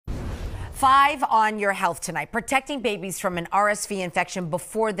5 on your health tonight. Protecting babies from an RSV infection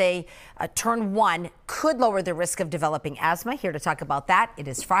before they turn 1 could lower the risk of developing asthma. Here to talk about that, it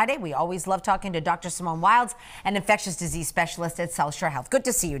is Friday. We always love talking to Dr. Simone Wildes, an infectious disease specialist at South Shore Health. Good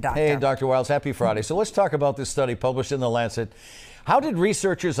to see you, Doctor. Hey, Dr. Wildes. Happy Friday. So let's talk about this study published in The Lancet. How did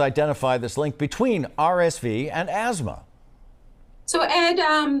researchers identify this link between RSV and asthma? So, Ed,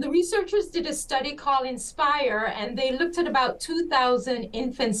 the researchers did a study called INSPIRE, and they looked at about 2,000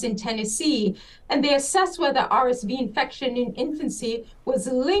 infants in Tennessee, and they assessed whether RSV infection in infancy was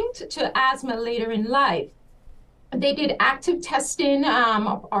linked to asthma later in life. They did active testing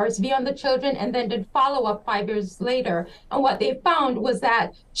of RSV on the children and then did follow-up 5 years later. And what they found was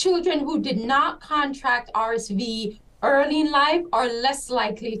that children who did not contract RSV early in life are less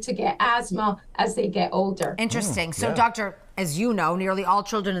likely to get asthma as they get older. Interesting. So, yeah. Doctor, as you know, nearly all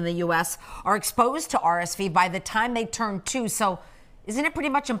children in the U.S. are exposed to RSV by the time they turn 2. So isn't it pretty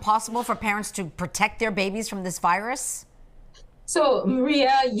much impossible for parents to protect their babies from this virus? So,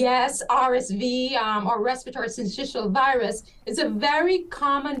 Maria, yes, RSV, or respiratory syncytial virus, is a very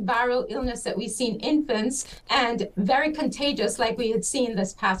common viral illness that we see in infants and very contagious, like we had seen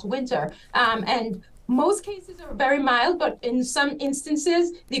this past winter. And most cases are very mild, but in some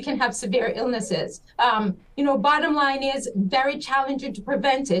instances, you can have severe illnesses. Bottom line is very challenging to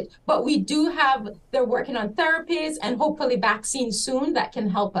prevent it, but they're working on therapies and hopefully vaccines soon that can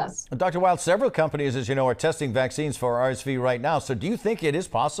help us. Dr. Wildes, several companies, as you know, are testing vaccines for RSV right now. So do you think it is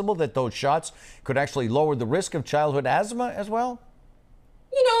possible that those shots could actually lower the risk of childhood asthma as well?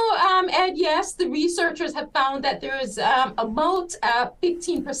 Ed, yes, the researchers have found that there is about a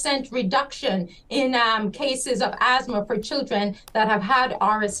 15% reduction in cases of asthma for children that have had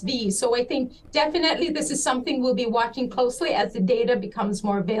RSV. So I think definitely this is something we'll be watching closely as the data becomes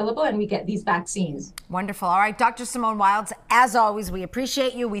more available and we get these vaccines. Wonderful. All right, Dr. Simone Wildes, as always, we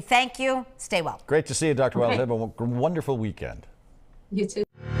appreciate you. We thank you. Stay well. Great to see you, Dr. Wildes. Okay. Have a wonderful weekend. You too.